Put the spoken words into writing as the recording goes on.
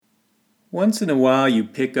Once in a while you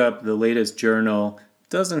pick up the latest journal.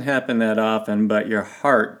 Doesn't happen that often, but your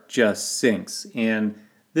heart just sinks. And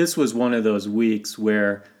this was one of those weeks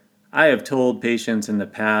where I have told patients in the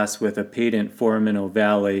past with a patent foramen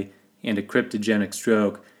ovale and a cryptogenic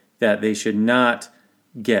stroke that they should not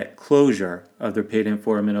get closure of their patent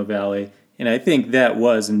foramen ovale. And I think that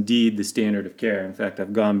was indeed the standard of care. In fact,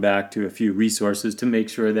 I've gone back to a few resources to make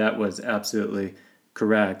sure that was absolutely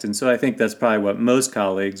correct. And so I think that's probably what most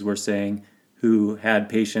colleagues were saying who had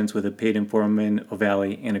patients with a patent foramen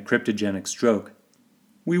ovale and a cryptogenic stroke.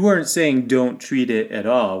 We weren't saying don't treat it at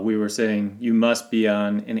all. We were saying you must be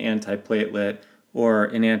on an antiplatelet or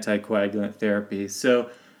an anticoagulant therapy. So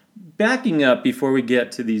backing up before we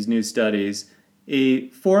get to these new studies, a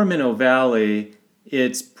foramen ovale,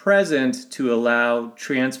 it's present to allow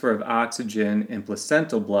transfer of oxygen in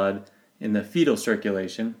placental blood in the fetal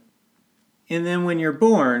circulation. And then when you're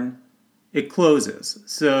born, it closes.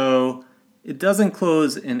 So it doesn't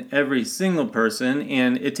close in every single person,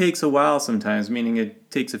 and it takes a while sometimes, meaning it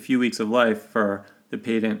takes a few weeks of life for the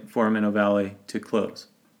patent foramen ovale to close.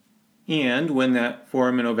 And when that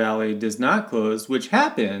foramen ovale does not close, which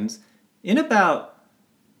happens in about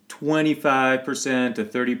 25% to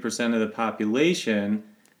 30% of the population,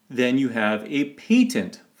 then you have a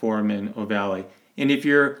patent foramen ovale. And if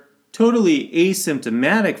you're totally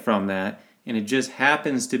asymptomatic from that, and it just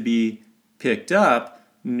happens to be picked up,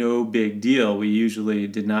 no big deal. We usually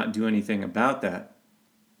did not do anything about that.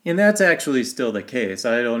 And that's actually still the case.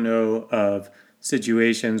 I don't know of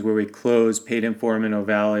situations where we close patent foramen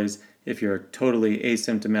ovales if you're a totally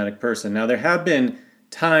asymptomatic person. Now, there have been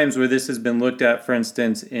times where this has been looked at, for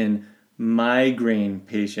instance, in migraine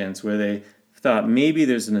patients, where they thought maybe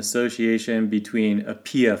there's an association between a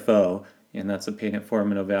PFO, and that's a patent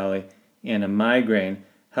foramen ovale, and a migraine.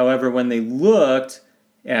 However, when they looked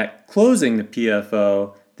at closing the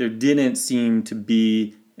PFO, there didn't seem to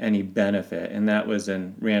be any benefit, and that was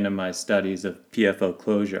in randomized studies of PFO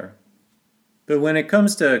closure. But when it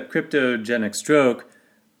comes to cryptogenic stroke,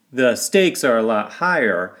 the stakes are a lot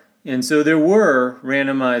higher, and so there were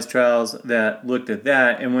randomized trials that looked at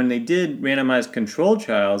that, and when they did randomized control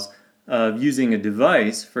trials of using a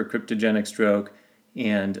device for cryptogenic stroke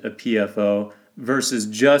and a PFO versus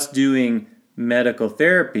just doing medical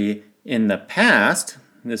therapy in the past,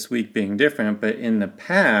 this week being different, but in the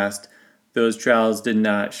past, those trials did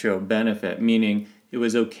not show benefit, meaning it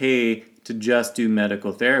was okay to just do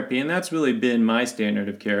medical therapy, and that's really been my standard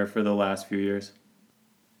of care for the last few years.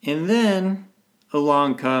 And then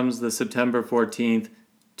along comes the September 14th,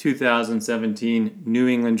 2017 New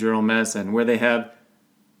England Journal of Medicine, where they have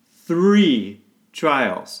 3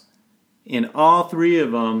 trials, and all 3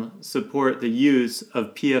 of them support the use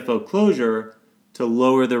of PFO closure to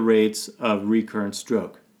lower the rates of recurrent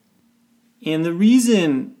stroke. And the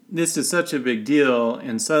reason this is such a big deal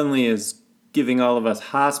and suddenly is giving all of us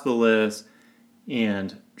hospitalists,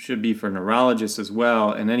 and should be for neurologists as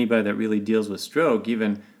well, and anybody that really deals with stroke,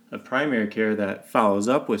 even a primary care that follows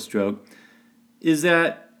up with stroke, is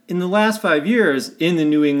that in the last 5 years in the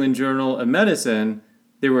New England Journal of Medicine,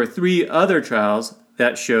 there were 3 other trials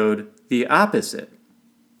that showed the opposite.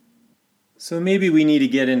 So maybe we need to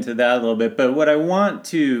get into that a little bit, but what I want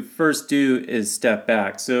to first do is step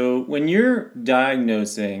back. So when you're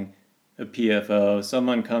diagnosing a PFO,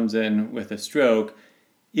 someone comes in with a stroke,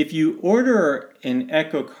 if you order an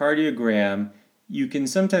echocardiogram, you can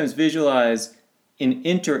sometimes visualize an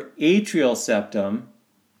interatrial septum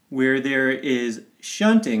where there is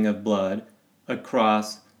shunting of blood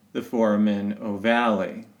across the foramen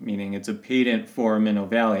ovale, meaning it's a patent foramen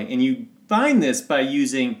ovale. And you find this by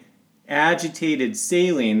using agitated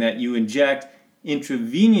saline that you inject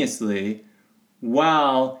intravenously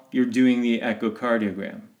while you're doing the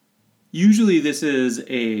echocardiogram. Usually this is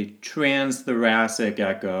a transthoracic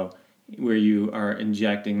echo where you are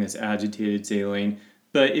injecting this agitated saline,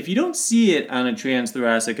 but if you don't see it on a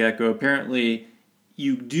transthoracic echo, apparently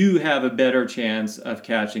you do have a better chance of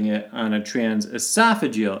catching it on a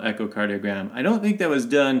transesophageal echocardiogram. I don't think that was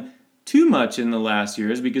done too much in the last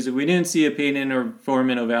years, because if we didn't see a patent or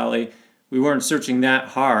foramen ovale, we weren't searching that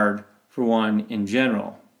hard for one in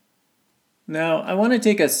general. Now, I want to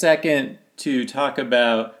take a second to talk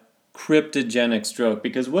about cryptogenic stroke,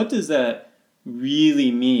 because what does that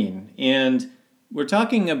really mean? And we're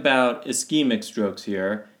talking about ischemic strokes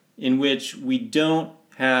here, in which we don't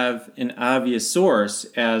have an obvious source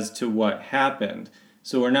as to what happened.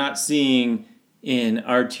 So we're not seeing an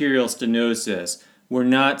arterial stenosis, we're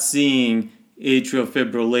not seeing atrial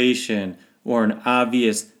fibrillation or an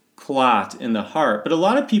obvious clot in the heart. But a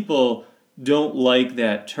lot of people don't like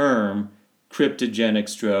that term, cryptogenic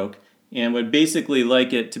stroke, and would basically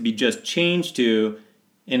like it to be just changed to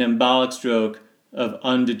an embolic stroke of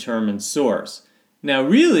undetermined source. Now,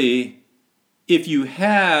 really, if you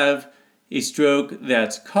have a stroke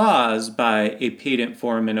that's caused by a patent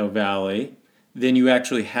foramen ovale, then you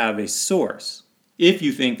actually have a source, if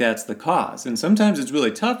you think that's the cause. And sometimes it's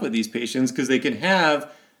really tough with these patients because they can have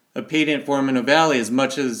a patent foramen ovale as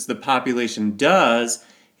much as the population does,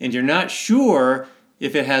 and you're not sure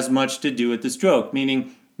if it has much to do with the stroke,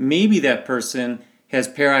 meaning maybe that person has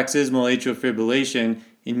paroxysmal atrial fibrillation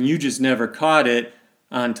and you just never caught it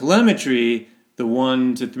on telemetry the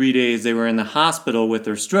 1 to 3 days they were in the hospital with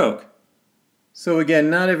their stroke. So again,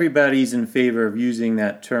 not everybody's in favor of using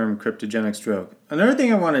that term cryptogenic stroke. Another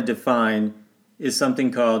thing I want to define is something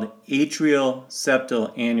called atrial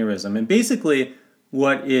septal aneurysm. And basically,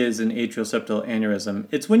 what is an atrial septal aneurysm?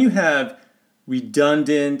 It's when you have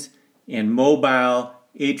redundant and mobile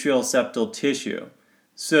atrial septal tissue.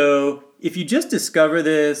 So if you just discover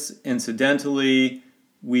this incidentally,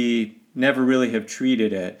 we never really have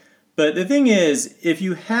treated it. But the thing is, if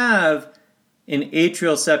you have an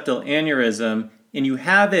atrial septal aneurysm and you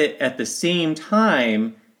have it at the same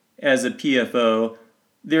time as a PFO,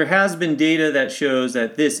 there has been data that shows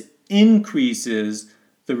that this increases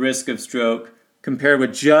the risk of stroke compared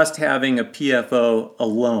with just having a PFO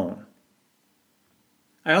alone.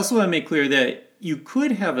 I also want to make clear that you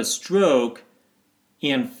could have a stroke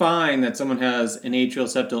and find that someone has an atrial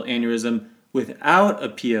septal aneurysm without a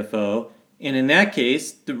PFO, and in that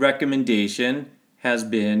case, the recommendation has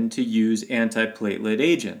been to use antiplatelet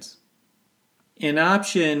agents. An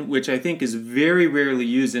option which I think is very rarely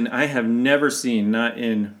used, and I have never seen, not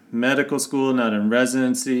in medical school, not in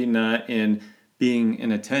residency, not in being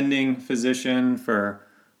an attending physician for,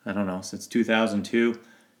 since 2002,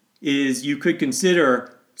 is you could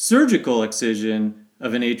consider surgical excision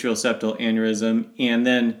of an atrial septal aneurysm and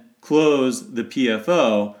then close the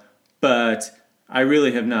PFO, but I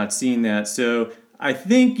really have not seen that. So I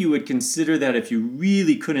think you would consider that if you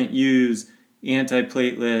really couldn't use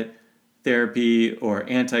antiplatelet therapy or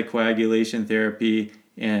anticoagulation therapy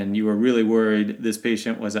and you were really worried this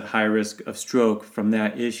patient was at high risk of stroke from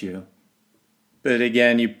that issue. But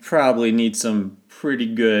again, you probably need some pretty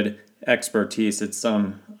good expertise at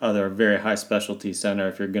some other very high specialty center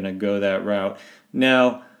if you're going to go that route.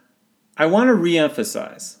 Now, I want to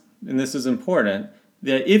reemphasize, and this is important,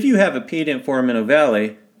 that if you have a patent foramen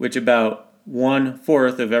ovale, which about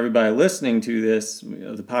 1/4 of everybody listening to this,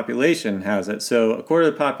 the population has it. So a quarter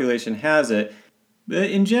of the population has it. But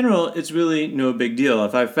in general, it's really no big deal.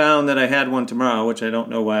 If I found that I had one tomorrow, which I don't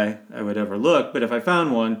know why I would ever look, but if I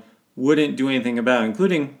found one, wouldn't do anything about it,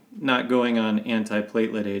 including not going on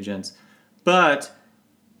antiplatelet agents. But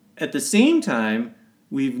at the same time,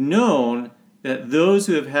 we've known that those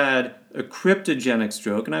who have had a cryptogenic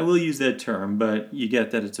stroke, and I will use that term, but you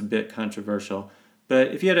get that it's a bit controversial.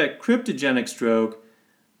 But if you had a cryptogenic stroke,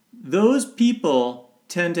 those people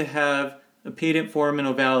tend to have a patent foramen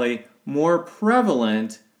ovale more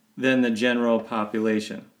prevalent than the general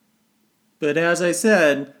population. But as I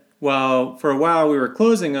said, while for a while we were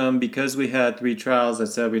closing them because we had 3 trials that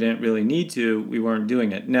said we didn't really need to, we weren't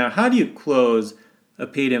doing it. Now, how do you close a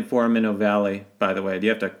patent foramen ovale, by the way? Do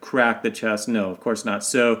you have to crack the chest? No, of course not.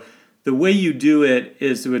 So the way you do it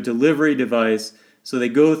is through a delivery device. So they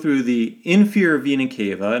go through the inferior vena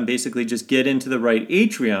cava and basically just get into the right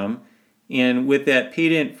atrium. And with that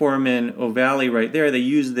patent foramen ovale right there, they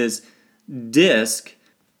use this disc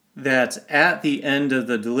that's at the end of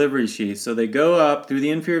the delivery sheath. So they go up through the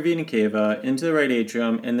inferior vena cava into the right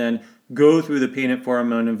atrium and then go through the patent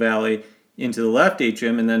foramen ovale into the left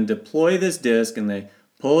atrium and then deploy this disc and they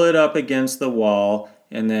pull it up against the wall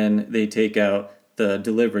and then they take out the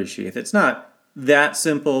delivery sheath. It's not that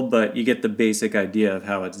simple, but you get the basic idea of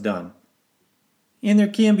how it's done. And there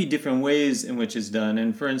can be different ways in which it's done,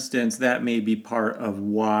 and for instance, that may be part of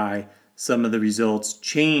why some of the results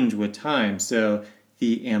change with time. So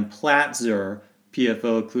the Amplatzer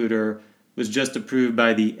PFO occluder was just approved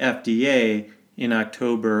by the FDA in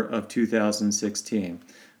October of 2016.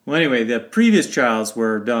 Well, anyway, the previous trials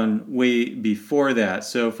were done way before that.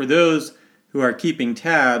 So for those who are keeping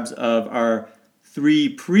tabs of our 3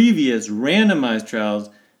 previous randomized trials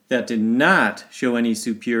that did not show any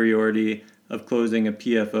superiority of closing a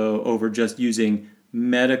PFO over just using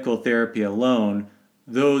medical therapy alone,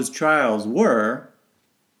 those trials were,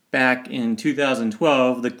 back in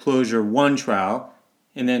 2012, the Closure 1 trial,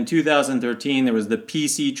 and then 2013 there was the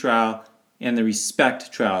PC trial and the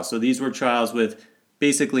Respect trial. So these were trials with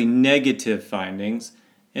basically negative findings.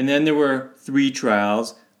 And then there were 3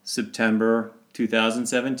 trials, September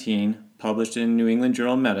 2017, published in New England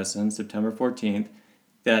Journal of Medicine, September 14th,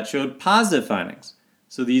 that showed positive findings.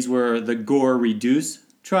 So these were the Gore Reduce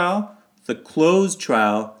trial, the Close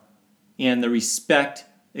trial, and the Respect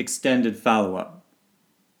extended follow-up.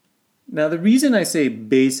 Now, the reason I say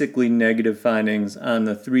basically negative findings on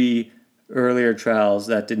the 3 earlier trials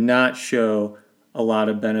that did not show a lot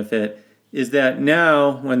of benefit is that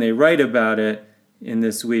now when they write about it in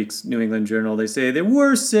this week's New England Journal, they say there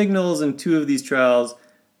were signals in 2 of these trials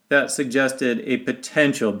that suggested a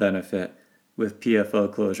potential benefit with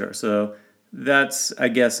PFO closure. So that's, I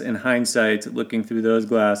guess, in hindsight, looking through those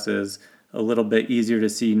glasses, a little bit easier to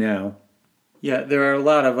see now. Yeah, there are a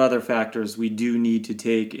lot of other factors we do need to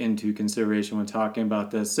take into consideration when talking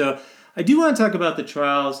about this. So I do want to talk about the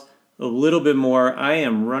trials a little bit more. I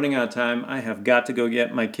am running out of time. I have got to go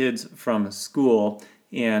get my kids from school,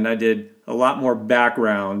 and I did a lot more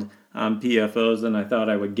background on PFOs than I thought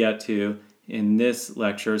I would get to in this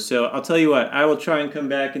lecture. So I'll tell you what, I will try and come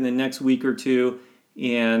back in the next week or two,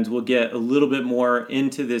 and we'll get a little bit more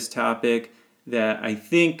into this topic that I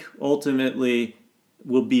think ultimately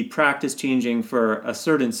will be practice changing for a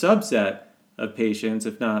certain subset of patients,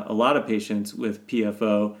 if not a lot of patients with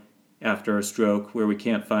PFO after a stroke where we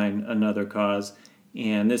can't find another cause.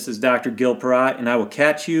 And this is Dr. Gil Porat, and I will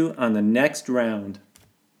catch you on the next round.